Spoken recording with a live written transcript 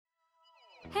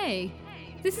Hey,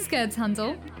 this is Gerd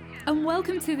Handel, and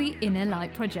welcome to the Inner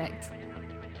Light Project.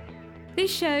 This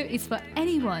show is for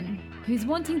anyone who's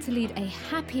wanting to lead a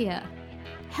happier,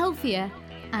 healthier,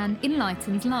 and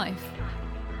enlightened life.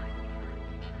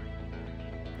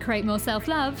 Create more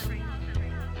self-love,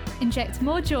 inject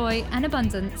more joy and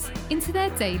abundance into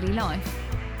their daily life.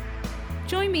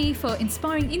 Join me for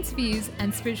inspiring interviews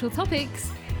and spiritual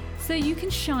topics so you can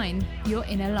shine your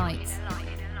inner light.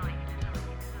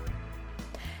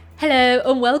 Hello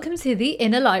and welcome to the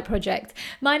Inner Light Project.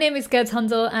 My name is Gerd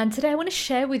Handel and today I want to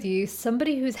share with you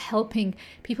somebody who's helping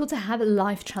people to have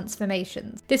life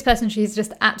transformations. This person, she's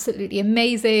just absolutely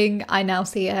amazing. I now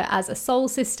see her as a soul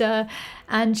sister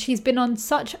and she's been on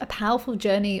such a powerful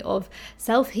journey of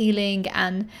self-healing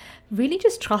and really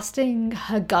just trusting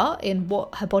her gut in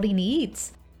what her body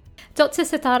needs. Dr.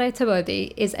 Sitare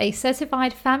Tawodi is a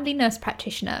certified family nurse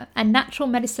practitioner and natural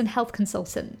medicine health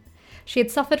consultant. She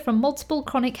had suffered from multiple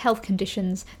chronic health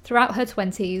conditions throughout her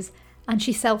 20s and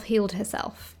she self-healed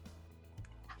herself.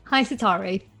 Hi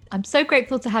Sitare, I'm so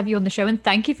grateful to have you on the show and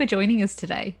thank you for joining us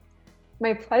today.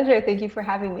 My pleasure. Thank you for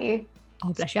having me.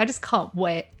 Oh, bless you. I just can't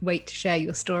wait to share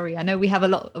your story. I know we have a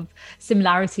lot of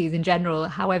similarities in general.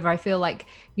 However, I feel like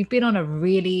you've been on a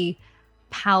really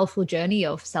powerful journey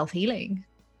of self-healing.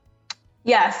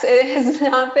 Yes, it has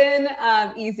not been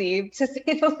easy to say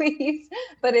the least,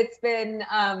 but it's been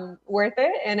worth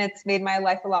it and it's made my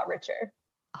life a lot richer.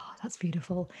 Oh, that's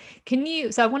beautiful.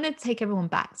 So I want to take everyone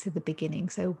back to the beginning.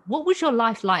 So what was your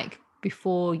life like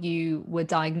before you were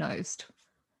diagnosed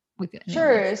with it?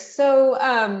 Sure. So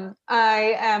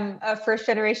I am a first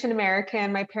generation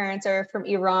American. My parents are from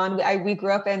Iran. We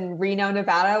grew up in Reno,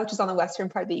 Nevada, which is on the western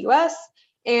part of the US.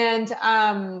 And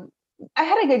I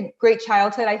had a great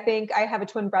childhood. I think I have a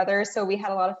twin brother, so we had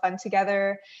a lot of fun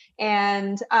together.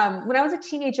 And when I was a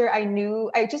teenager,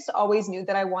 I just always knew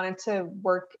that I wanted to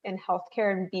work in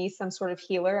healthcare and be some sort of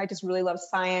healer. I just really love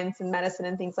science and medicine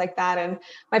and things like that. And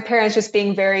my parents just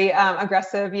being very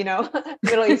aggressive,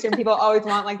 Middle Eastern people always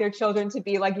want like their children to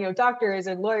be like, doctors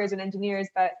and lawyers and engineers.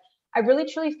 But I really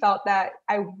truly felt that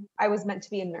I was meant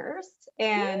to be a nurse.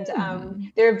 And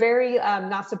they're very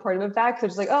not supportive of that because they're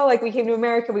just like, oh, like we came to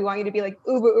America, we want you to be like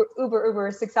uber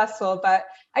successful. But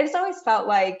I just always felt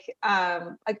like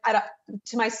to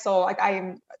my soul, like I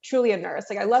am truly a nurse.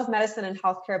 Like I love medicine and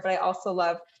healthcare, but I also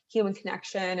love human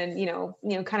connection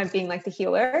and kind of being like the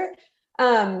healer.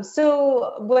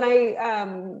 So when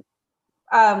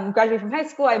I graduated from high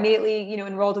school, I immediately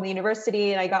enrolled in the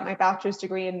university and I got my bachelor's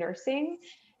degree in nursing.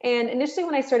 And initially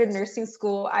when I started nursing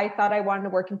school, I thought I wanted to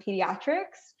work in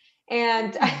pediatrics.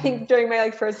 And I think during my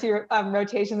first year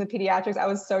rotations in pediatrics, I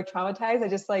was so traumatized. I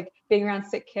just being around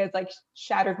sick kids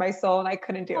shattered my soul and I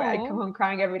couldn't do it. I'd come home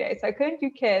crying every day. So I couldn't do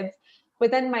kids.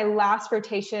 But then my last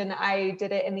rotation, I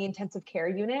did it in the intensive care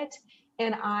unit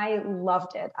and I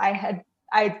loved it.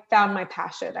 I found my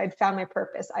passion. I'd found my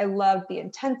purpose. I loved the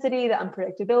intensity, the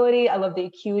unpredictability. I loved the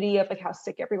acuity of how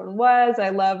sick everyone was. I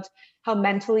loved how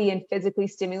mentally and physically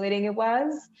stimulating it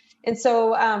was. And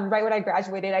so right when I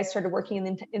graduated, I started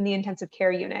working in the intensive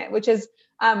care unit, which is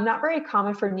not very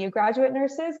common for new graduate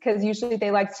nurses because usually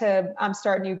they like to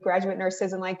start new graduate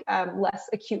nurses in less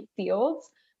acute fields.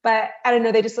 But I don't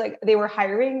know, they were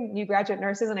hiring new graduate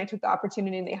nurses and I took the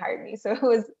opportunity and they hired me. So it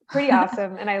was pretty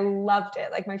awesome. And I loved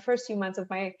it. My first few months of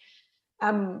my,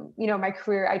 my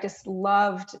career, I just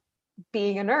loved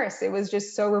being a nurse. It was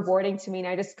just so rewarding to me. And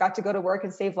I just got to go to work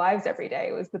and save lives every day.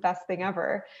 It was the best thing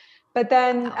ever. But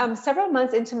then several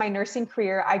months into my nursing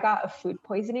career, I got a food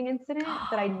poisoning incident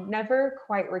that I never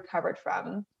quite recovered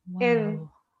from. Wow. And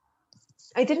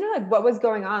I didn't know what was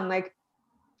going on.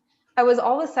 I was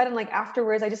all of a sudden,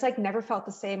 afterwards, I just never felt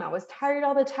the same. I was tired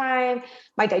all the time.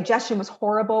 My digestion was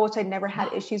horrible, which I'd never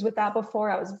had issues with that before.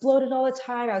 I was bloated all the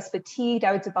time. I was fatigued.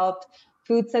 I would develop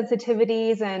food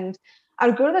sensitivities and I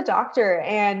would go to the doctor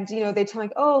and, they tell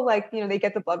me they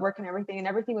get the blood work and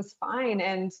everything was fine.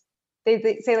 And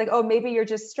they say oh, maybe you're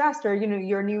just stressed or,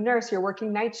 you're a new nurse, you're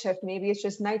working night shift. Maybe it's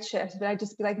just night shift. But I'd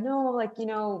just be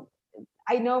no,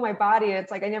 I know my body.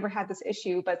 It's I never had this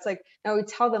issue, but it's I would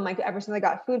tell them ever since I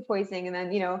got food poisoning and then,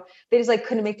 they just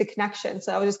couldn't make the connection.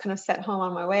 So I was just kind of sent home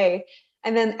on my way.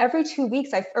 And then every 2 weeks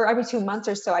or every 2 months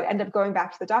or so, I'd end up going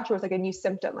back to the doctor with a new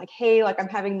symptom, hey, I'm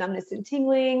having numbness and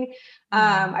tingling.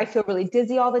 I feel really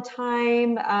dizzy all the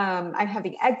time. I'm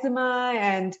having eczema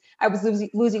and I was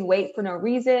losing weight for no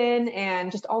reason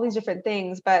and just all these different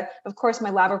things. But of course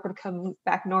my lab work would come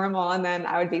back normal and then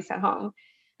I would be sent home.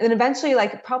 And then eventually,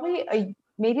 probably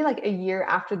maybe a year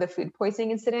after the food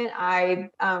poisoning incident, I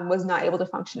was not able to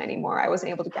function anymore. I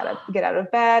wasn't able to get out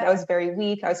of bed. I was very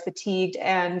weak. I was fatigued.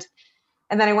 And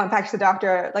And then I went back to the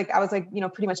doctor. Like I was like,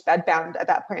 pretty much bedbound at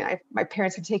that point. My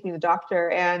parents had taken me to the doctor,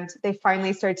 and they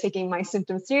finally started taking my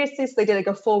symptoms seriously. So they did like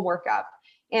a full workup,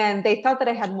 and they thought that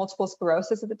I had multiple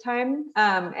sclerosis at the time.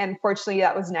 And fortunately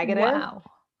that was negative. Wow.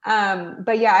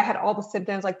 But yeah, I had all the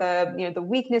symptoms, like the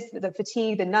weakness, the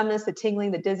fatigue, the numbness, the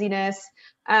tingling, the dizziness.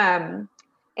 And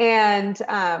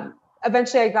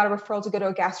eventually I got a referral to go to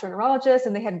a gastroenterologist,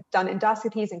 and they had done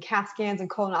endoscopies and CAT scans and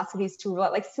colonoscopies to rule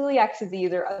out like celiac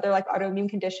disease or other like autoimmune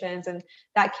conditions. And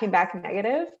that came back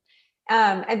negative.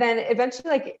 And then eventually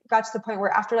like got to the point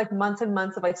where after like months and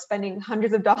months of like spending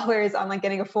hundreds of dollars on like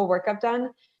getting a full workup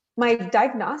done, my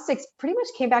diagnostics pretty much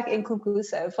came back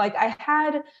inconclusive. Like I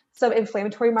had some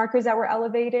inflammatory markers that were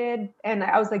elevated, and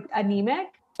I was like anemic,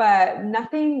 but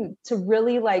nothing to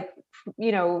really like,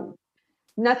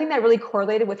 nothing that really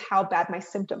correlated with how bad my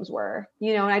symptoms were,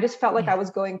 and I just felt like I was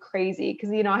going crazy because,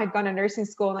 I had gone to nursing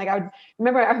school, and like I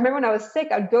remember when I was sick,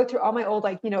 I'd go through all my old,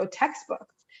 like,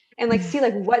 textbooks and like see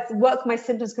like what my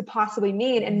symptoms could possibly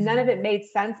mean. And none of it made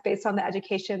sense based on the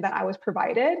education that I was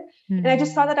provided. And I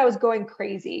just thought that I was going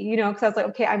crazy, because I was like,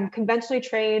 okay, I'm conventionally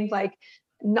trained, like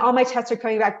all my tests are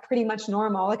coming back pretty much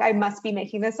normal. Like I must be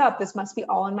making this up. This must be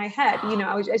all in my head.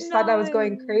 I just thought that I was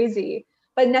going crazy,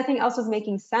 but nothing else was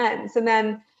making sense. And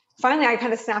then finally I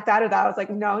kind of snapped out of that. I was like,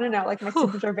 no, like my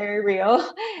symptoms are very real.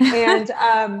 And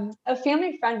a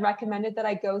family friend recommended that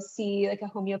I go see like a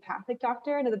homeopathic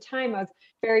doctor. And at the time I was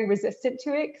very resistant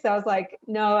to it because I was like,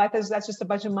 no, I thought that's just a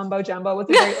bunch of mumbo jumbo.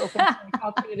 Wasn't very open to like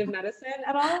alternative medicine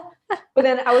at all. But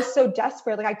then I was so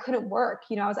desperate, like I couldn't work.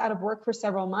 I was out of work for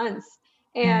several months.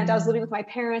 And I was living with my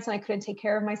parents, and I couldn't take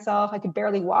care of myself. I could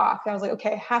barely walk. I was like,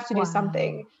 okay, I have to do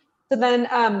something. So then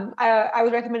I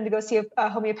was recommended to go see a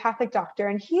homeopathic doctor,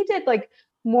 and he did like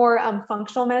more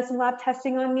functional medicine lab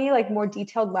testing on me, like more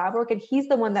detailed lab work. And he's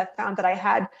the one that found that I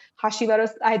had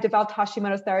Hashimoto's. I had developed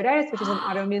Hashimoto's thyroiditis, which is an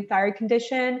autoimmune thyroid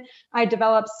condition. I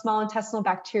developed small intestinal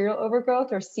bacterial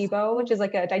overgrowth, or SIBO, which is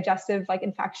like a digestive like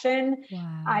infection.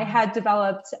 Wow. I had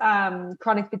developed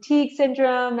chronic fatigue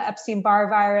syndrome, Epstein-Barr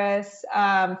virus,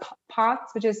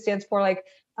 POTS, which stands for like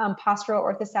postural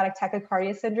orthostatic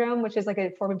tachycardia syndrome, which is like a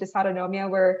form of dysautonomia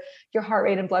where your heart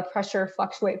rate and blood pressure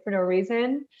fluctuate for no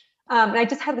reason. And I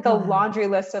just had like a laundry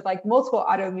list of like multiple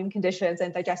autoimmune conditions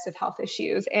and digestive health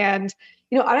issues. And,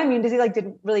 autoimmune disease like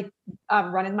didn't really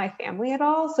run in my family at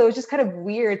all. So it was just kind of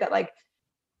weird that like,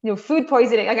 food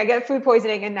poisoning, like I get food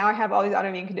poisoning and now I have all these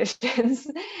autoimmune conditions.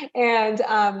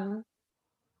 And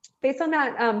based on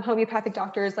that homeopathic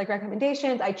doctor's like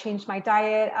recommendations, I changed my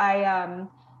diet. I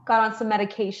got on some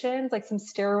medications, like some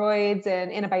steroids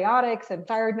and antibiotics and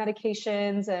thyroid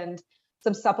medications and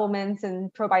some supplements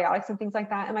and probiotics and things like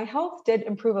that. And my health did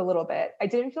improve a little bit. I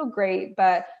didn't feel great,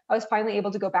 but I was finally able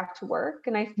to go back to work.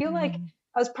 And I feel like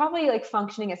I was probably like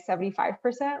functioning at 75%.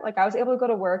 Like I was able to go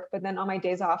to work, but then on my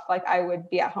days off, like I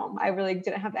would be at home. I really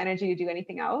didn't have the energy to do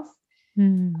anything else.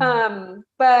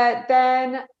 But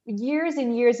then years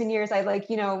and years and years, I like,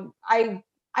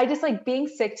 I just like being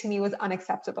sick to me was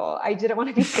unacceptable. I didn't want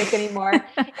to be sick anymore.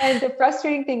 And the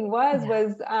frustrating thing was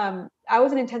I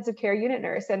was an intensive care unit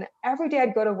nurse, and every day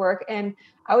I'd go to work and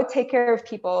I would take care of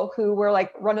people who were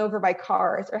like run over by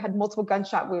cars or had multiple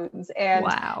gunshot wounds. And,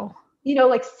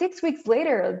 like 6 weeks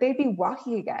later, they'd be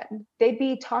walking again. They'd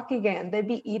be talking again. They'd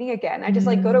be eating again. I just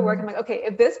like go to work. I'm like, okay,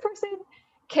 if this person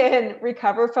can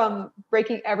recover from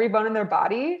breaking every bone in their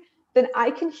body, then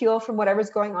I can heal from whatever's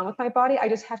going on with my body. I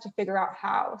just have to figure out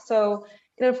how. So,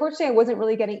 and unfortunately, I wasn't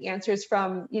really getting answers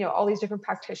from, all these different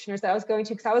practitioners that I was going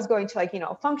to, because I was going to like,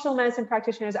 functional medicine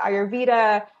practitioners,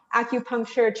 Ayurveda,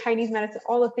 acupuncture, Chinese medicine,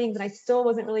 all the things. And I still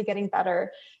wasn't really getting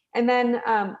better. And then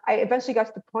I eventually got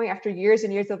to the point after years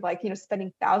and years of like,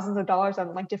 spending thousands of dollars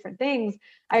on like different things.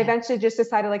 I eventually just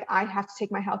decided like, I have to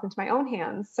take my health into my own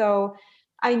hands. So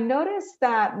I noticed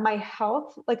that my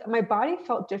health, like my body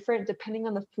felt different depending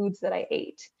on the foods that I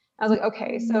ate. I was like,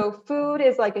 okay, so food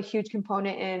is like a huge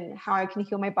component in how I can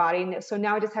heal my body. So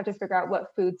now I just have to figure out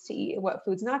what foods to eat and what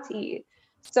foods not to eat.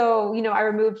 So, I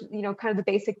removed, kind of the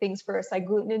basic things first, like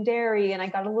gluten and dairy, and I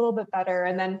got a little bit better.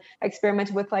 And then I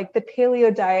experimented with like the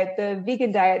paleo diet, the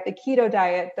vegan diet, the keto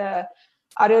diet, the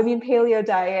autoimmune paleo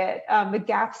diet, the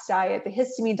GAPS diet, the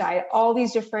histamine diet, all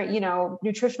these different,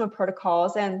 nutritional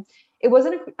protocols. And it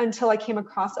wasn't until I came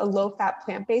across a low-fat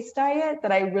plant-based diet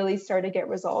that I really started to get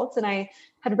results. And I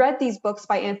had read these books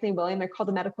by Anthony William. They're called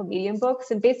the Medical Medium books.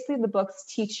 And basically the books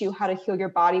teach you how to heal your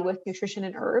body with nutrition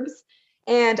and herbs.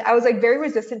 And I was like very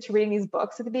resistant to reading these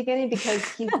books at the beginning because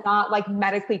he's not like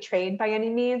medically trained by any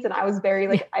means. And I was very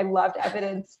like, I loved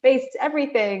evidence-based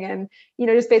everything. And,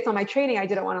 just based on my training, I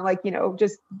didn't want to like,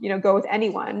 just, go with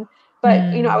anyone. But,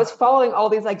 I was following all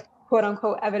these like quote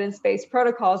unquote evidence-based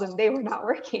protocols, and they were not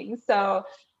working. So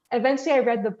eventually I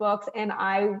read the books, and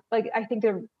I think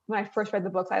when I first read the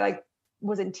books, I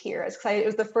was in tears, because it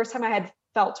was the first time I had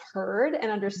felt heard and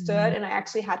understood, and I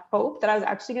actually had hope that I was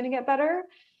actually going to get better.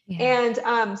 Yeah.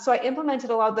 And so I implemented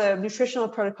a lot of the nutritional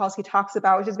protocols he talks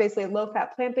about, which is basically a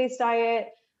low-fat plant-based diet,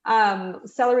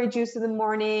 celery juice in the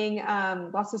morning,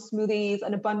 lots of smoothies,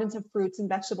 an abundance of fruits and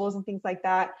vegetables and things like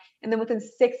that. And then within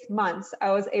 6 months, I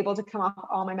was able to come off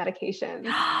all my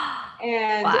medications.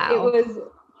 And wow. It was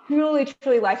truly,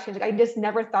 truly life-changing. I just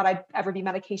never thought I'd ever be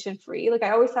medication-free. Like, I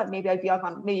always thought maybe I'd be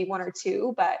on maybe 1 or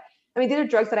 2, but I mean, these are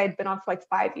drugs that I'd been on for like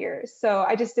 5 years. So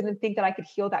I just didn't think that I could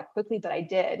heal that quickly, but I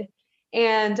did.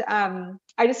 And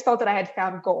I just felt that I had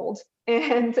found gold.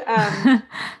 And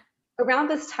around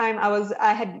this time,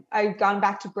 I'd gone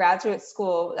back to graduate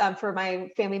school for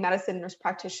my family medicine nurse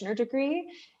practitioner degree.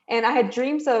 And I had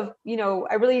dreams of,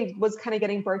 I really was kind of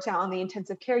getting burnt out on the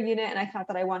intensive care unit. And I thought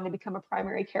that I wanted to become a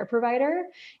primary care provider.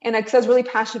 And because I was really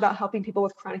passionate about helping people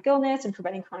with chronic illness and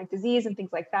preventing chronic disease and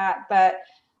things like that. But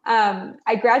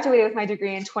I graduated with my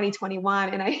degree in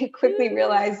 2021. And I quickly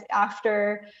realized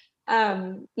after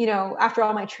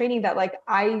all my training that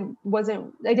I didn't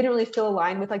really feel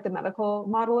aligned with the medical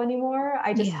model anymore.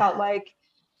 I just felt like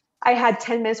I had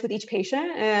 10 minutes with each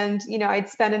patient, and, I'd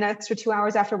spend an extra 2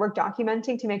 hours after work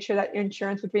documenting to make sure that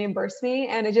insurance would reimburse me.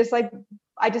 And it just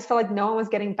I just felt like no one was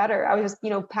getting better. I was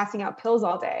just, passing out pills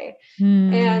all day.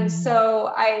 And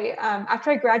so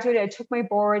after I graduated, I took my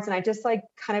boards, and I just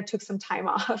kind of took some time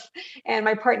off. And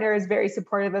my partner is very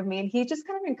supportive of me. And he just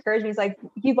kind of encouraged me. He's like,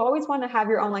 you've always wanted to have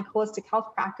your own holistic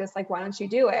health practice. Why don't you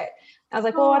do it? I was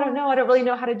like, well, I don't know. I don't really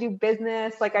know how to do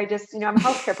business. I just, I'm a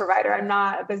healthcare provider. I'm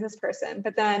not a business person.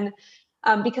 But then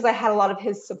because I had a lot of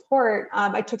his support,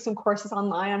 I took some courses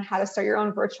online on how to start your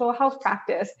own virtual health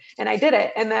practice, and I did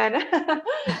it. And then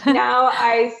now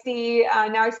I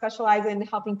specialize in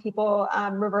helping people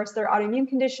reverse their autoimmune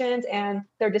conditions and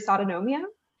their dysautonomia.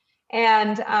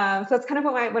 And so that's kind of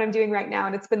what I'm doing right now.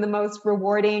 And it's been the most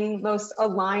rewarding, most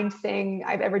aligned thing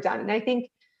I've ever done. And I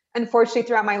think, unfortunately,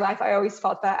 throughout my life, I always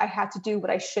felt that I had to do what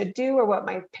I should do or what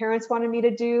my parents wanted me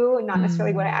to do, and not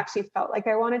necessarily what I actually felt like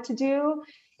I wanted to do.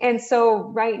 And so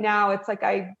right now it's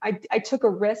I took a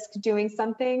risk doing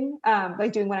something,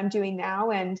 doing what I'm doing now.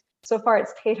 And so far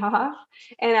it's paid off.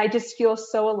 And I just feel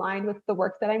so aligned with the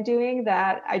work that I'm doing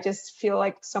that I just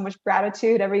feel so much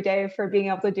gratitude every day for being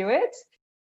able to do it.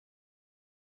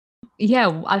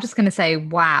 Yeah, I'm just going to say,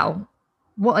 wow,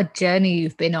 what a journey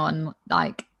you've been on.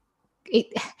 Do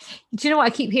you know what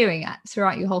I keep hearing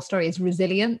throughout your whole story is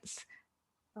resilience,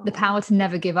 the power to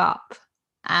never give up,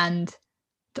 and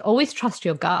to always trust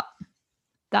your gut.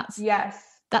 That's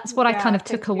what I kind of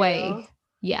took away.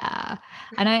 Yeah.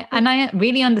 And I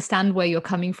really understand where you're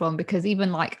coming from, because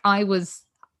even I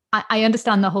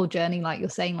understand the whole journey, like you're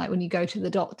saying, when you go to the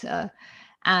doctor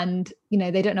and,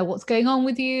 they don't know what's going on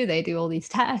with you. They do all these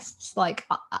tests.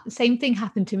 Same thing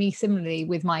happened to me similarly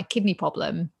with my kidney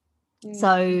problem.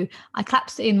 So I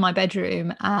collapsed in my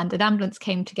bedroom, and an ambulance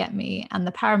came to get me, and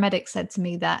the paramedic said to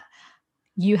me that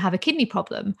you have a kidney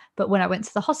problem. But when I went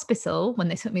to the hospital, when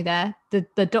they took me there,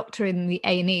 the doctor in the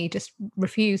A&E just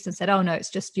refused and said, oh no, it's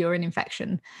just urine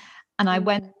infection. And I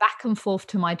went back and forth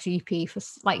to my GP for,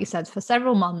 like you said, for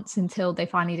several months until they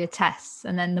finally did tests.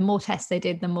 And then the more tests they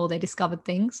did, the more they discovered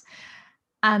things.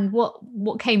 And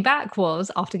what came back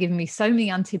was, after giving me so many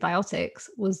antibiotics,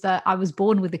 was that I was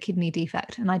born with a kidney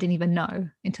defect, and I didn't even know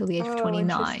until the age of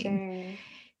 29.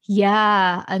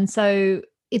 Yeah. And so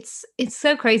it's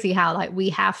so crazy how we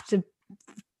have to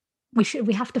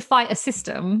fight a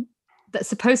system that's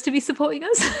supposed to be supporting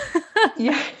us.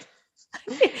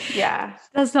 Yeah.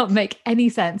 Does not make any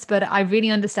sense, but I really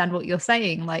understand what you're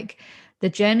saying. The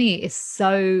journey is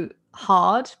so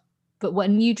hard, but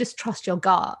when you just trust your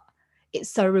gut, it's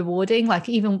so rewarding.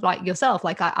 Even yourself,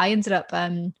 I ended up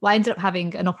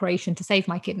having an operation to save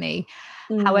my kidney.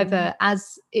 However,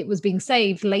 as it was being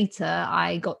saved later,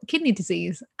 I got kidney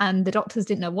disease, and the doctors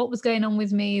didn't know what was going on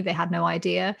with me. They had no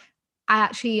idea. I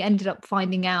actually ended up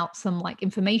finding out some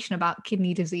information about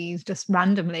kidney disease just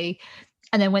randomly,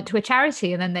 and then went to a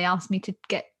charity, and then they asked me to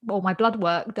get all my blood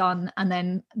work done. And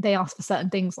then they asked for certain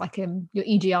things your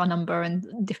EGR number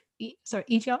and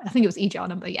EGR, I think it was EGR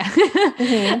number. Yeah.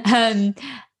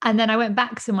 And then I went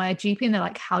back to my GP, and they're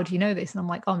like, how do you know this? And I'm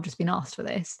like, oh, I've just been asked for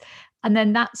this. And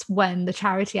then that's when the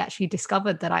charity actually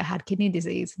discovered that I had kidney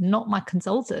disease, not my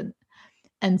consultant.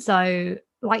 And so,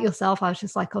 like yourself, I was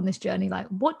just on this journey,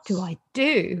 what do I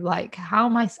do? How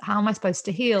am I supposed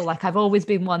to heal? I've always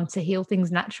been one to heal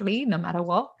things naturally, no matter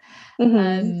what.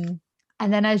 And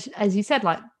then as you said,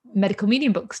 medical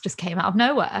medium books just came out of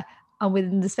nowhere. And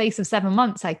within the space of 7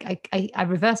 months, I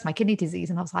reversed my kidney disease,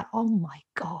 and I was like, oh my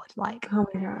God, like, Oh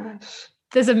my gosh.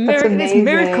 there's a That's this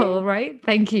miracle, amazing. right?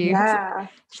 Thank you. Yeah.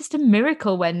 It's just a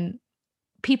miracle when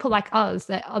people like us,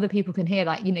 that other people can hear,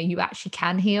 like, you actually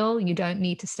can heal. You don't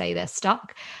need to stay there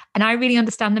stuck. And I really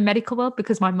understand the medical world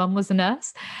because my mum was a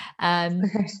nurse.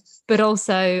 Okay. But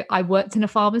also I worked in a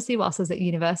pharmacy whilst I was at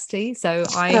university. So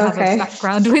I have a Okay.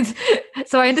 background with,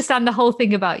 so I understand the whole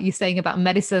thing about you saying about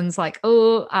medicines, like,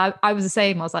 oh, I was the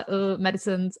same. I was like, oh,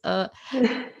 medicines.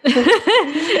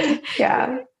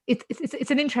 Yeah.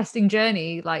 It's an interesting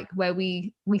journey, like where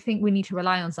we think we need to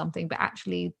rely on something, but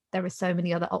actually there are so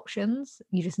many other options.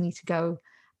 You just need to go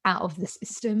out of the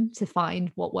system to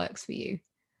find what works for you.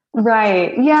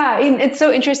 Right. Yeah. And it's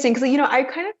so interesting because,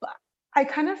 I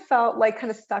kind of felt like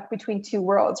kind of stuck between two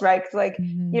worlds, right? Because like,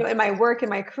 Mhm. in my work and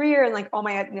my career and like all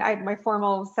my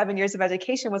formal 7 years of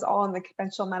education was all in the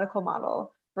conventional medical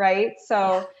model, right? Yeah.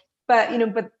 So, but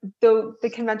the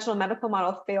conventional medical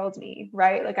model failed me,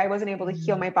 right? Like I wasn't able to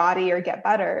heal Mm. my body or get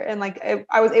better. And like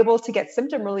I was able to get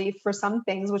symptom relief for some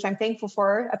things, which I'm thankful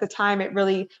for. At the time, it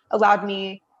really allowed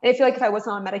me. And I feel like if I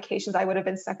wasn't on medications, I would have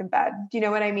been stuck in bed. Do you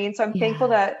know what I mean? So I'm thankful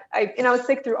Yeah. that I was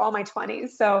sick through all my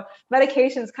 20s. So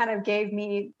medications kind of gave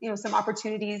me, some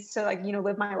opportunities to like,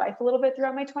 live my life a little bit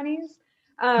throughout my 20s.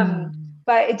 Mm.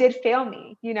 But it did fail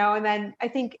me, and then I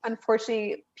think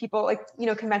unfortunately people like,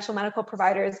 conventional medical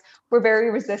providers were very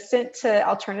resistant to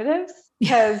alternatives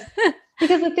Yeah.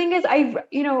 because the thing is, I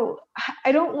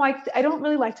don't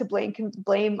really like to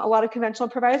blame a lot of conventional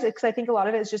providers because I think a lot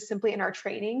of it is just simply in our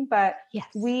training. But Yes.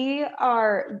 we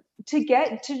are to be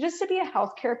a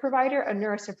healthcare provider, a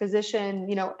nurse, a physician,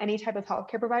 any type of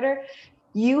healthcare provider,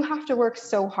 you have to work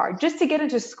so hard just to get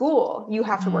into school. You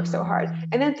have to work so hard,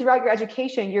 and Mm. then throughout your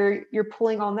education, you're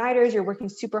pulling all nighters, you're working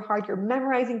super hard, you're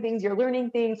memorizing things, you're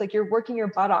learning things, like you're working your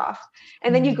butt off,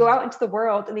 and then you go Mm. out into the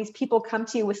world, and these people come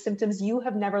to you with symptoms you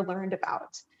have never learned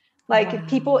about, like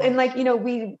people, Wow. and like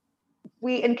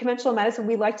we in conventional medicine,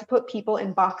 we like to put people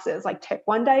in boxes like type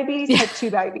 1 diabetes, Yeah. type 2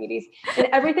 diabetes, and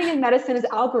everything in medicine is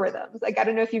algorithms. Like I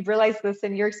don't know if you've realized this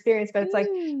in your experience, but it's like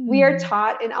we are Mm.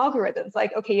 taught in algorithms,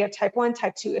 like, okay, you have type 1,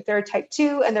 type 2. If they're type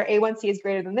 2 and their A1C is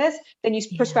greater than this, then you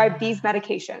prescribe Yeah. these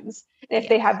medications, and if Yeah.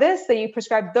 they have this, then you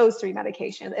prescribe those 3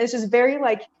 medications. It's just very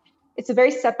like it's a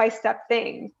very step-by-step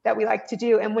thing that we like to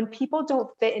do, and when people don't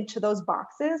fit into those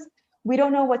boxes, we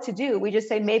don't know what to do. We just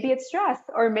say, maybe it's stress,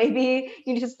 or maybe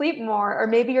you need to sleep more, or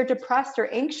maybe you're depressed or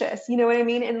anxious. You know what I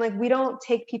mean? And like, we don't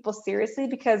take people seriously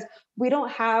because we don't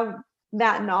have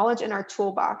that knowledge in our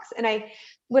toolbox. And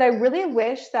what I really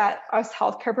wish that us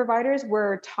healthcare providers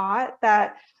were taught,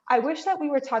 that I wish that we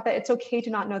were taught that it's okay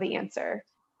to not know the answer.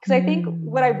 Because I think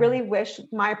what I Mm. really wish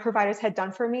my providers had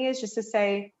done for me is just to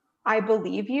say, I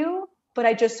believe you, but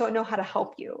I just don't know how to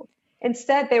help you.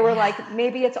 Instead, they were Yeah. like,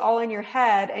 maybe it's all in your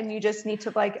head and you just need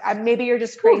to like, maybe you're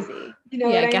just Whew. crazy. You know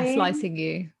what Yeah, I mean? gaslighting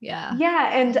you. Yeah.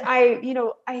 Yeah. And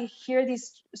I hear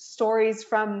these stories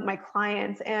from my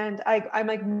clients, and I'm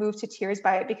like moved to tears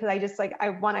by it because I just like, I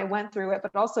went through it,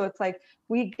 but also it's like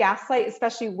we gaslight,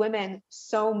 especially women,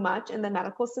 so much in the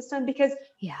medical system because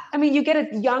Yeah. I mean, you get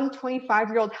a young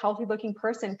 25-year-old healthy looking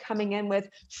person coming in with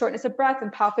shortness of breath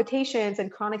and palpitations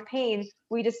and chronic pain.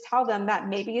 We just tell them that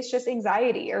maybe it's just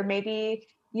anxiety, or maybe,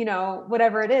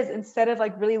 whatever it is, instead of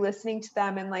like really listening to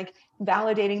them and like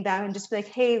validating them and just be like,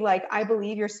 hey, like, I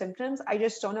believe your symptoms. I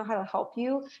just don't know how to help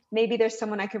you. Maybe there's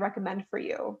someone I could recommend for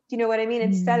you. Do you know what I mean?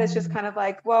 Instead, it's just Mm. kind of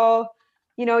like, well,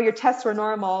 your tests were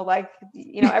normal. Like,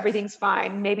 everything's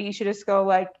fine. Maybe you should just go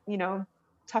like,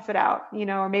 tough it out,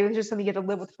 or maybe it's just something you have to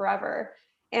live with forever.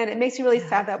 And it makes me really Yeah.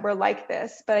 sad that we're like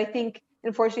this. But I think,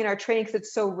 unfortunately, in our training, because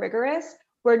it's so rigorous,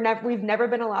 we've never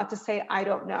been allowed to say, I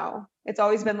don't know. It's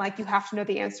always been like, you have to know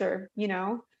the answer.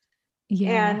 Yeah.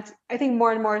 And I think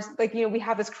more and more, like, we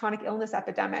have this chronic illness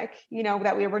epidemic,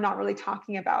 that we're not really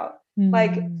talking about.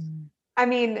 Like, Mm. I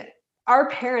mean, our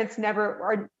parents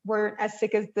weren't as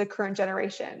sick as the current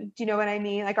generation. Do you know what I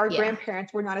mean? Like our Yeah.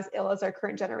 grandparents were not as ill as our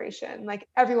current generation. Like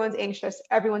everyone's anxious,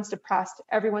 everyone's depressed,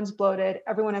 everyone's bloated,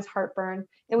 everyone has heartburn.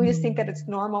 And we just think that it's Mm.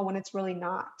 normal when it's really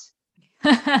not.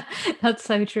 That's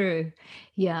so true.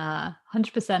 Yeah,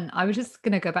 100%. I was just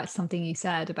going to go back to something you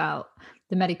said about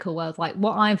the medical world. Like,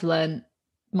 what I've learned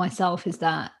myself is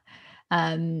that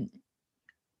um,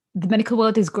 the medical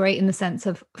world is great in the sense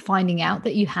of finding out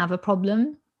that you have a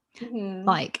problem. Mm-hmm.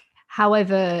 Like,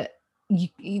 however,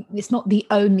 it's not the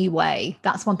only way.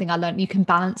 That's one thing I learned. You can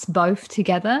balance both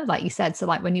together, like you said. So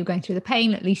like when you're going through the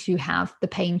pain, at least you have the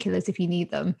painkillers if you need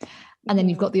them, and then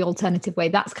you've Mm-hmm. got the alternative way.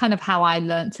 That's kind of how I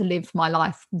learned to live my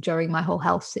life during my whole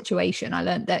health situation. I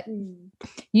learned that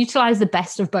utilize the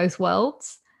best of both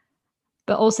worlds,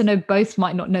 but also know both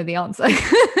might not know the answer.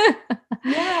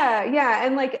 Yeah.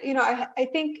 And like, I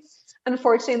think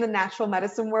unfortunately in the natural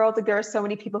medicine world, like there are so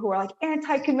many people who are like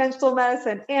anti-conventional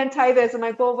medicine, anti this. I'm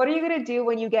like, well, what are you going to do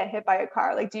when you get hit by a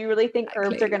car? Like, do you really think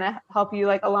herbs are going to help you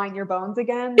like align your bones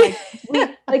again?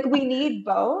 Like we need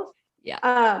both.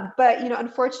 Yeah. But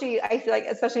unfortunately, I feel like,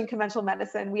 especially in conventional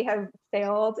medicine, we have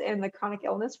failed in the chronic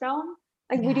illness realm.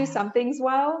 Like we do some things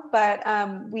well, but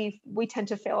we tend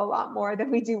to fail a lot more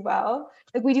than we do well.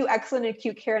 Like we do excellent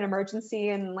acute care and emergency,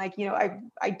 and like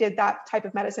I did that type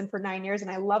of medicine for 9 years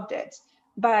and I loved it.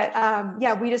 But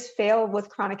yeah, we just fail with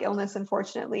chronic illness,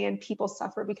 unfortunately, and people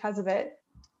suffer because of it.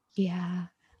 Yeah.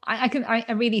 I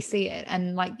really see it.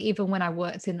 And like even when I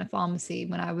worked in the pharmacy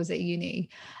when I was at uni,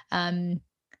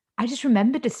 I just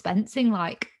remember dispensing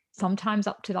like sometimes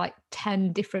up to like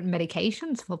 10 different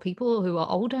medications for people who are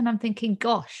older. And I'm thinking,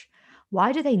 gosh,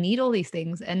 why do they need all these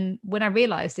things? And when I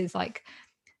realized is like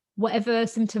whatever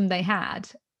symptom they had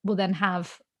will then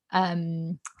have, I've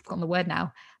forgotten the word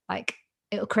now, like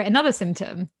it'll create another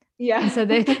symptom. Yeah. And so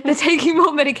they're taking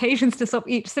more medications to stop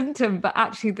each symptom, but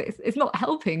actually it's not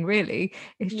helping really.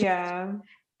 It's just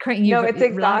creating you. No, it's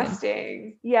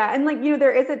exhausting. Yeah. And like,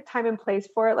 there is a time and place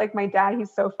for it. Like my dad,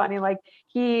 he's so funny. Like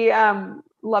he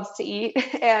loves to eat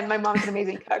and my mom's an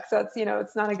amazing cook. So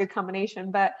it's not a good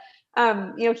combination, but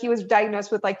he was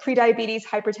diagnosed with like prediabetes,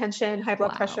 hypertension, high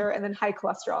blood pressure, and then high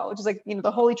cholesterol, which is like,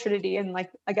 the holy trinity. And like,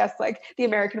 I guess like the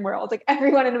American world, like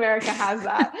everyone in America has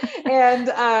that.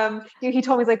 And he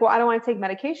told me, he's like, well, I don't want to take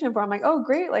medication for. I'm like, oh,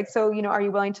 great. Like, so, are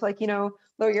you willing to like,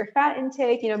 lower your fat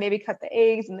intake, maybe cut the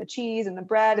eggs and the cheese and the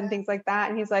bread and things like that.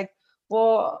 And he's like,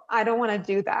 well, I don't want to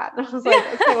do that. And I was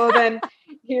like, okay, well then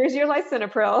here's your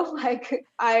lisinopril. Like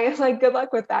good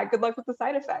luck with that. Good luck with the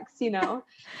side effects,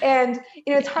 And,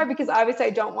 it's hard because obviously I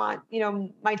don't want,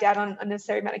 my dad on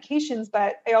unnecessary medications,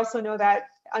 but I also know that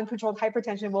uncontrolled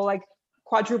hypertension will like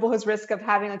quadruple his risk of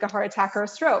having like a heart attack or a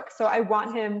stroke. So I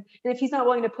want him, and if he's not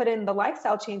willing to put in the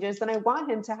lifestyle changes, then I want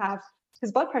him to have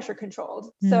his blood pressure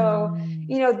controlled. So,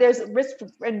 there's risks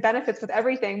and benefits with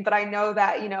everything, but I know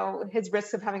that, his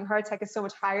risk of having a heart attack is so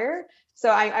much higher. So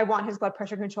I want his blood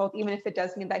pressure controlled, even if it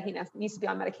does mean that he needs to be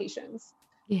on medications.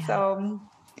 Yeah. So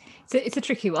it's a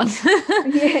tricky one.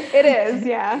 It is.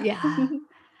 Yeah. Yeah.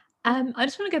 I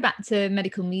just want to go back to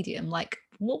medical medium. Like,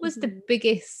 what was the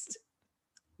biggest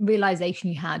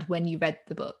realization you had when you read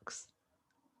the books?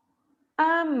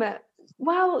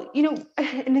 Well,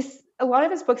 in a lot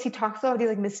of his books, he talks about these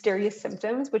like mysterious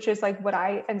symptoms, which is like what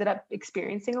I ended up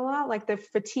experiencing a lot, like the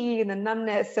fatigue and the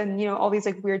numbness and, all these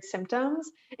like weird symptoms.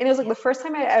 And it was like the first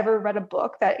time I ever read a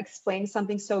book that explained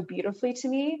something so beautifully to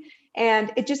me.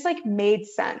 And it just like made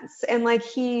sense. And like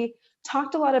he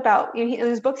talked a lot about, in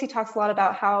his books, he talks a lot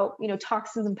about how,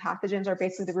 toxins and pathogens are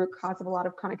basically the root cause of a lot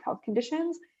of chronic health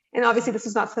conditions. And obviously this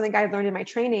is not something I learned in my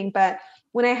training, but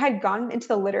when I had gone into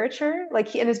the literature,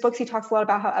 like in his books, he talks a lot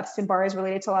about how Epstein-Barr is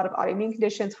related to a lot of autoimmune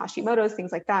conditions, Hashimoto's,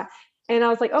 things like that. And I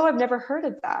was like, oh, I've never heard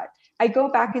of that. I go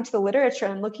back into the literature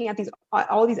and looking at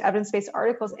all these evidence-based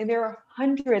articles, and there are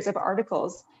hundreds of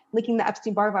articles linking the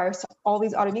Epstein-Barr virus to all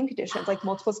these autoimmune conditions like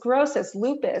multiple sclerosis,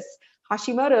 lupus,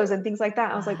 Hashimoto's, and things like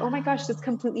that. I was like, oh my gosh, this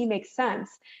completely makes sense.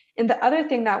 And the other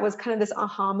thing that was kind of this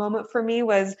aha moment for me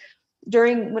was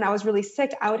when I was really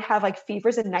sick, I would have like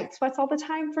fevers and night sweats all the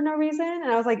time for no reason.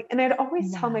 And I was like, and I'd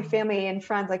always tell my family and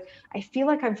friends, like, I feel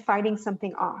like I'm fighting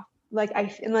something off. Like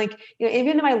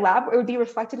even in my lab, it would be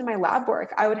reflected in my lab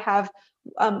work. I would have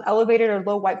elevated or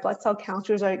low white blood cell counts,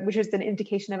 which is an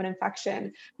indication of an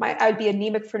infection. I would be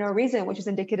anemic for no reason, which is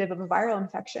indicative of a viral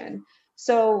infection.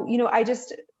 So,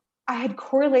 I had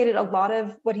correlated a lot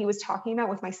of what he was talking about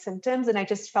with my symptoms, and I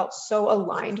just felt so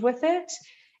aligned with it.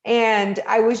 And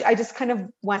I just kind of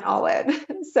went all in.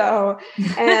 So,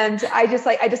 and I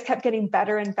just kept getting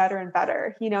better and better and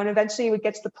better, and eventually it would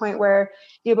get to the point where,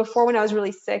 before when I was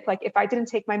really sick, like if I didn't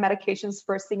take my medications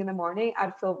first thing in the morning,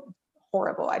 I'd feel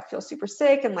horrible. I'd feel super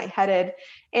sick and lightheaded.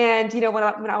 And,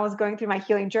 when I was going through my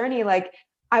healing journey, like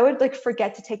I would like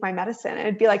forget to take my medicine, and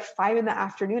it'd be like 5 p.m.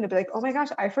 I'd be like, oh my gosh,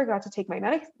 I forgot to take my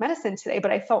medicine today, but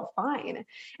I felt fine. And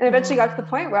eventually got to the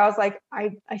point where I was like, I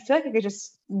feel like I could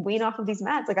just wean off of these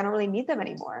meds. Like I don't really need them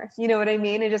anymore. You know what I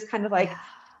mean? It just kind of like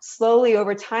slowly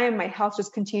over time, my health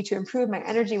just continued to improve. My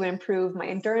energy would improve. My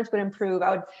endurance would improve.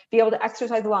 I would be able to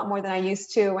exercise a lot more than I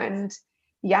used to. And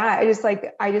yeah,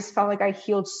 I just felt like I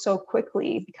healed so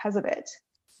quickly because of it.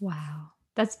 Wow.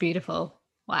 That's beautiful.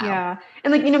 Wow. Yeah.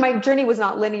 And like, my journey was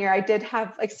not linear. I did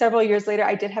have like several years later,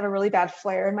 I did have a really bad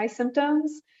flare in my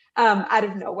symptoms out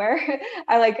of nowhere.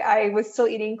 I was still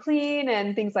eating clean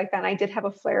and things like that. And I did have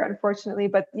a flare, unfortunately,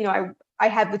 but I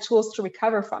had the tools to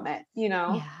recover from it,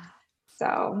 Yeah.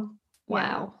 So.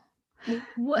 Yeah.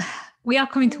 Wow. We are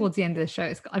coming towards the end of the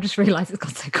show. I just realized it's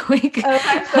gone so quick. Oh,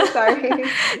 I'm so sorry.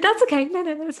 That's okay. No,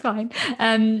 that's fine.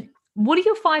 What are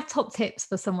your 5 top tips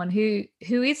for someone who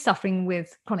is suffering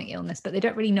with chronic illness, but they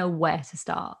don't really know where to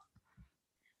start?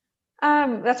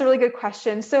 That's a really good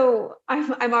question. So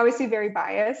I'm obviously very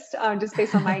biased, just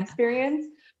based on my experience,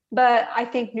 but I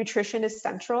think nutrition is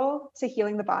central to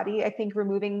healing the body. I think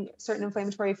removing certain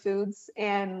inflammatory foods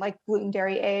and like gluten,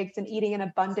 dairy, eggs, and eating an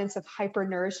abundance of hyper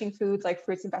nourishing foods like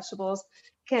fruits and vegetables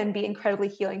can be incredibly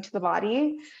healing to the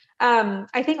body.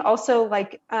 I think also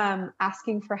like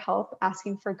asking for help,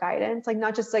 asking for guidance, like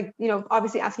not just like,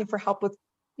 obviously asking for help with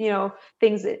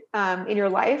things in your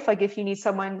life. Like if you need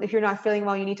someone, if you're not feeling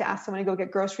well, you need to ask someone to go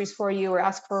get groceries for you or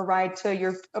ask for a ride to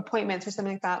your appointments or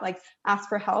something like that. Like ask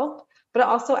for help, but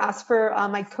also ask for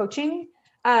like coaching.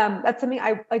 That's something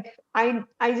I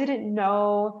didn't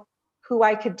know who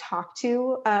I could talk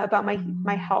to about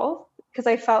my health, because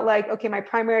I felt like, okay, my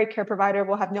primary care provider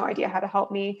will have no idea how to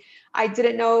help me. I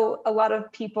didn't know a lot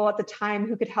of people at the time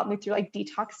who could help me through like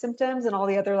detox symptoms and all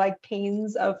the other like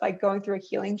pains of like going through a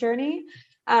healing journey.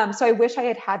 So I wish I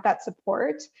had had that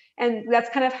support. And that's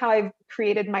kind of how I've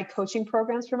created my coaching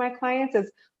programs for my clients is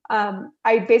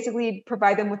I basically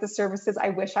provide them with the services I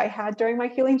wish I had during my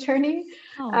healing journey.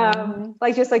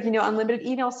 Like just like, unlimited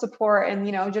email support and,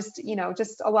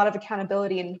 just a lot of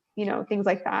accountability and, things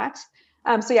like that.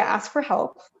 So yeah, ask for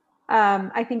help.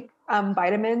 I think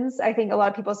vitamins, I think a lot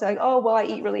of people say like, oh, well, I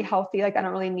eat really healthy. Like I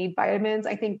don't really need vitamins.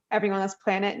 I think everyone on this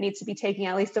planet needs to be taking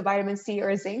at least a vitamin C or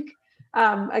a zinc.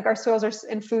 Like our soils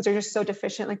and foods are just so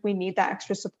deficient. Like we need that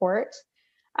extra support.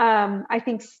 I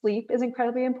think sleep is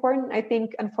incredibly important. I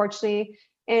think unfortunately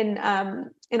in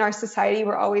our society,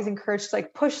 we're always encouraged to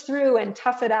like push through and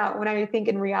tough it out. When I think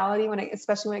in reality,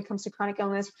 especially when it comes to chronic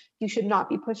illness, you should not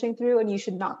be pushing through and you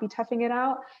should not be toughing it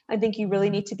out. I think you really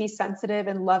need to be sensitive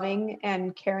and loving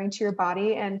and caring to your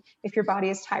body. And if your body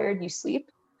is tired, you sleep.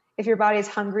 If your body is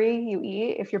hungry, you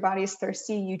eat. If your body is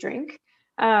thirsty, you drink.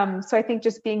 So I think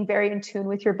just being very in tune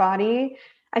with your body.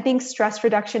 I think stress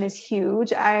reduction is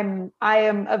huge. I am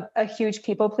a huge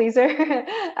people pleaser,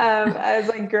 as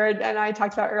like Gerd and I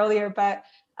talked about earlier. But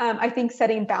I think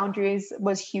setting boundaries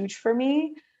was huge for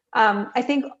me. I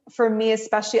think for me,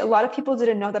 especially, a lot of people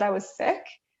didn't know that I was sick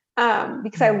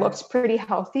because I looked pretty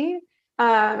healthy.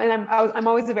 And I'm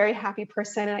always a very happy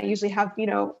person, and I usually have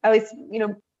at least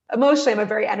emotionally I'm a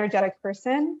very energetic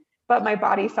person, but my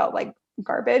body felt like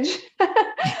garbage.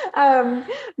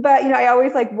 But I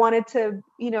always like wanted to,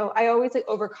 I always like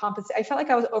overcompensate. I felt like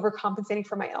I was overcompensating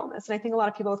for my illness. And I think a lot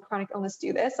of people with chronic illness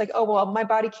do this, like, oh, well, my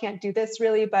body can't do this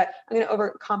really, but I'm going to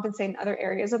overcompensate in other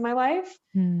areas of my life.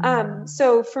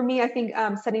 So for me, I think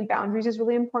setting boundaries is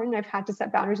really important. I've had to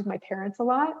set boundaries with my parents a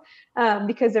lot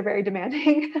because they're very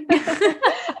demanding.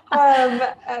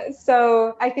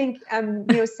 So I think,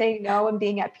 saying no and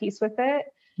being at peace with it.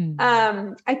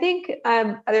 I think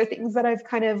other things that I've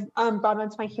kind of brought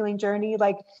onto my healing journey,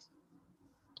 like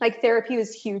therapy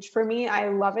was huge for me. I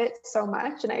love it so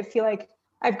much, and I feel like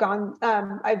I've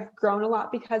grown a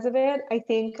lot because of it. I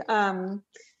think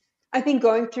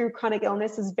going through chronic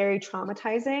illness is very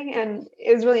traumatizing, and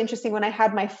it was really interesting when I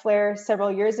had my flare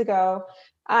several years ago.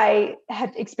 I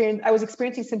was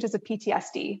experiencing symptoms of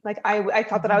PTSD. Like I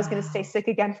thought that I was going to stay sick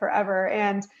again forever,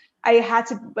 and I had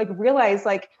to like realize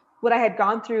like what I had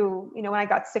gone through, when I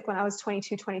got sick when I was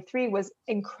 22, 23 was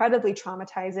incredibly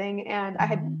traumatizing. And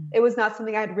it was not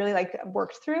something I had really like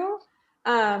worked through.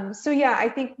 So yeah, I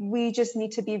think we just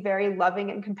need to be very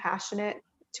loving and compassionate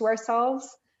to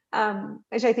ourselves.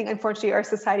 Which I think unfortunately our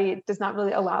society does not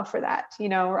really allow for that.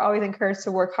 We're always encouraged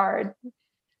to work hard.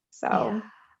 So yeah.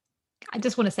 I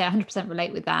just want to say I 100%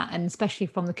 relate with that. And especially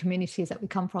from the communities that we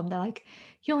come from, they're like,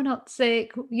 you're not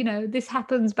sick, this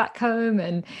happens back home.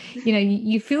 And,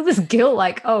 you feel this guilt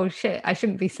like, oh shit, I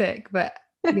shouldn't be sick. But,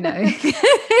 yeah,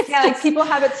 like people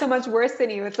have it so much worse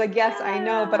than you. It's like, yes, I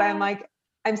know, but I'm like,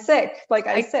 I'm sick. Like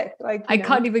I'm sick. Like I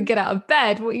can't even get out of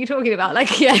bed. What are you talking about?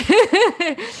 Like,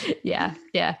 yeah,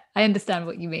 yeah. I understand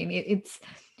what you mean. It's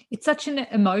such an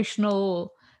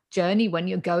emotional journey when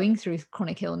you're going through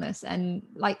chronic illness. And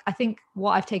like, I think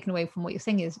what I've taken away from what you're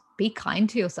saying is be kind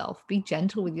to yourself, be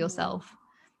gentle with yourself.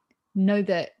 Know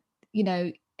that,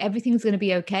 everything's going to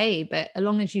be okay. But as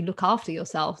long as you look after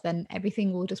yourself, then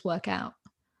everything will just work out.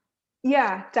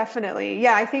 Yeah, definitely.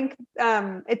 Yeah, I think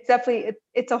it's definitely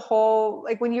it's a whole,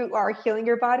 like when you are healing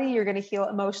your body, you're going to heal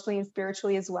emotionally and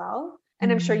spiritually as well.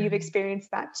 And I'm sure you've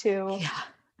experienced that too.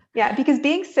 Yeah, because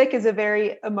being sick is a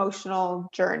very emotional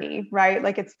journey, right?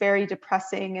 Like it's very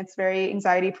depressing, it's very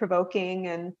anxiety provoking,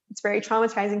 and it's very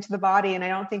traumatizing to the body. And I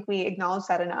don't think we acknowledge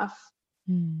that enough.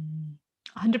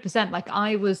 100%. Like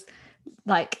I was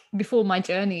like, before my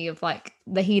journey of like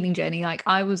the healing journey, like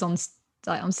I was on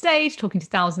stage talking to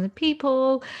thousands of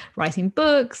people, writing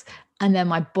books, and then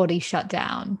my body shut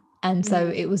down. And so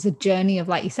it was a journey of,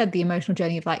 like you said, the emotional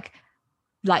journey of like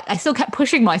I still kept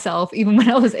pushing myself even when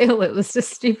I was ill. It was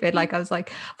just stupid. Like I was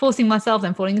like forcing myself,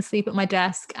 then falling asleep at my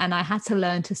desk, and I had to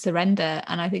learn to surrender.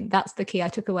 And I think that's the key I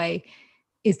took away,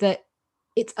 is that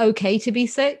it's okay to be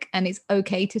sick, and it's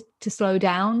okay to slow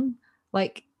down.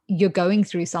 Like, you're going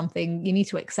through something, you need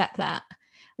to accept that.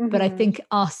 But I think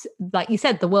us, like you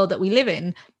said, the world that we live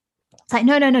in, it's like,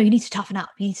 no, you need to toughen up.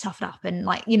 You need to toughen up. And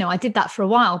like, I did that for a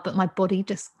while, but my body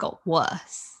just got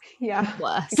worse. Yeah.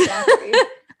 Worse. Exactly.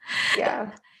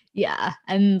 Yeah. Yeah.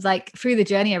 And like through the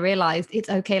journey, I realized it's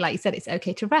okay. Like you said, it's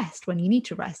okay to rest when you need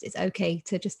to rest. It's okay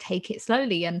to just take it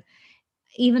slowly. And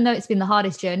even though it's been the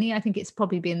hardest journey, I think it's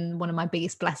probably been one of my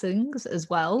biggest blessings as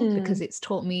well, because it's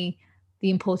taught me the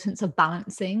importance of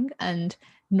balancing and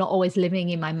not always living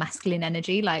in my masculine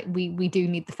energy. Like we do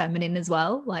need the feminine as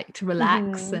well, like to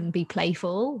relax and be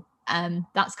playful. And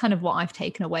that's kind of what I've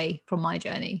taken away from my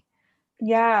journey.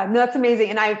 Yeah, no, that's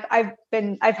amazing. And I've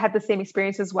had the same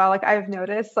experience as well. Like I've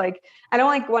noticed, like, I don't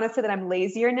like want to say that I'm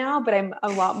lazier now, but I'm a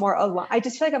lot more I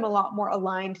just feel like I'm a lot more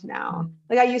aligned now.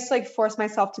 Like I used to like force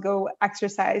myself to go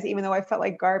exercise, even though I felt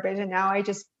like garbage. And now I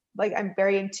just like, I'm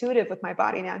very intuitive with my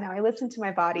body now. Now I listen to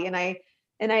my body, and I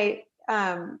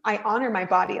honor my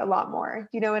body a lot more.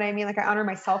 You know what I mean? Like I honor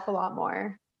myself a lot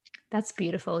more. That's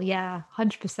beautiful. Yeah,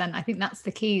 100%. I think that's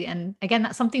the key. And again,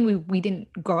 that's something we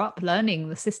didn't grow up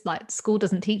learning. Like school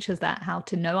doesn't teach us that, how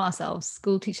to know ourselves.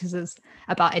 School teaches us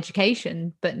about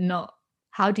education, but not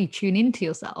how do you tune into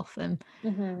yourself and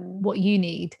what you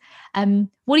need.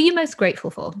 What are you most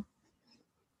grateful for?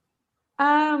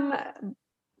 I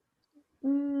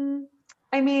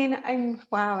mean,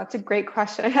 wow, that's a great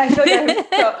question. I feel like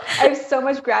I have so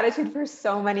much gratitude for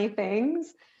so many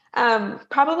things.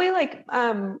 Probably like,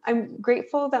 I'm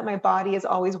grateful that my body is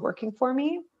always working for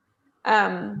me.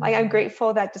 Like I'm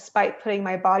grateful that despite putting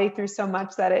my body through so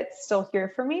much, that it's still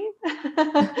here for me.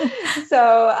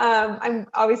 So, I'm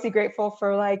obviously grateful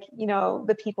for like,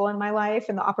 the people in my life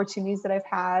and the opportunities that I've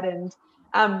had, and,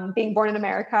 being born in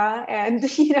America, and,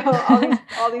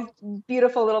 all these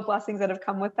beautiful little blessings that have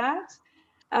come with that.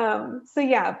 So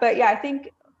yeah, but yeah, I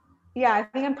think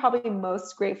I'm probably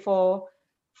most grateful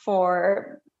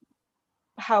for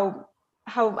how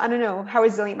I don't know, how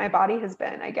resilient my body has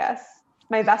been, I guess.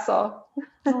 My vessel.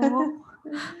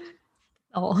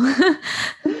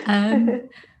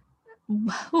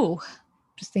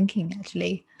 Just thinking,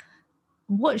 actually,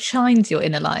 what shines your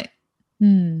inner light?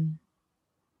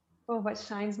 What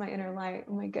shines my inner light?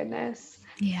 Oh my goodness.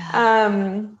 Yeah.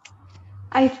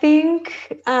 I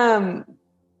think, I've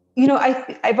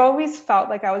always felt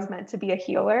like I was meant to be a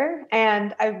healer,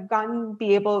 and I've been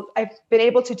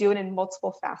able to do it in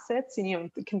multiple facets,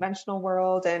 the conventional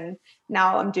world, and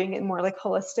now I'm doing it more like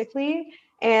holistically.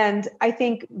 And I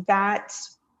think that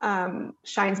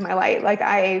shines my light. Like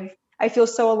I feel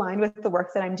so aligned with the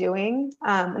work that I'm doing,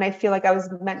 and I feel like I was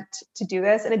meant to do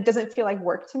this, and it doesn't feel like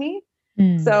work to me.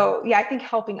 So yeah, I think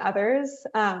helping others,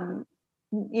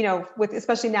 with,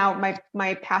 especially now,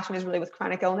 my passion is really with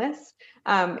chronic illness.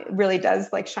 It really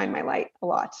does like shine my light a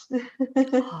lot.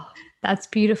 That's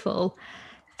beautiful.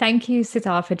 Thank you,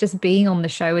 Sitar, for just being on the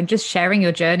show and just sharing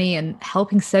your journey and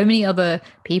helping so many other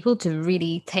people to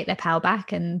really take their power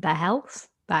back and their health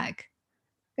back.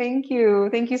 Thank you.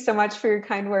 Thank you so much for your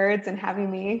kind words and having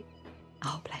me.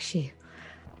 Oh, bless you.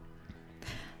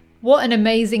 What an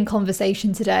amazing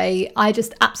conversation today. I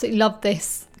just absolutely love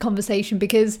this conversation,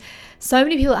 because so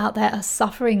many people out there are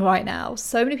suffering right now.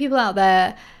 So many people out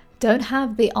there don't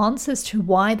have the answers to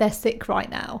why they're sick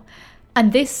right now.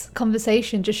 And this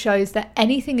conversation just shows that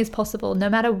anything is possible. No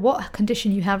matter what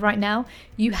condition you have right now,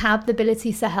 you have the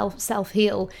ability to help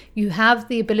self-heal. You have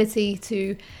the ability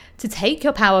to take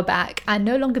your power back and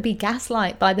no longer be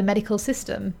gaslighted by the medical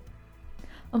system.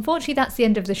 Unfortunately, that's the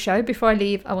end of the show. Before I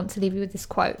leave, I want to leave you with this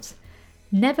quote.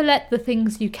 Never let the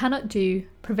things you cannot do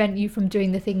prevent you from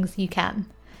doing the things you can.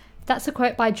 That's a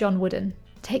quote by John Wooden.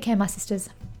 Take care, my sisters.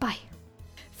 Bye.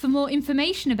 For more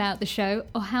information about the show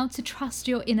or how to trust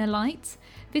your inner light,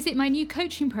 visit my new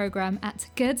coaching program at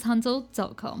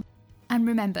gerdshundel.com. And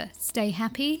remember, stay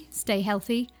happy, stay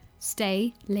healthy,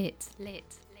 stay lit.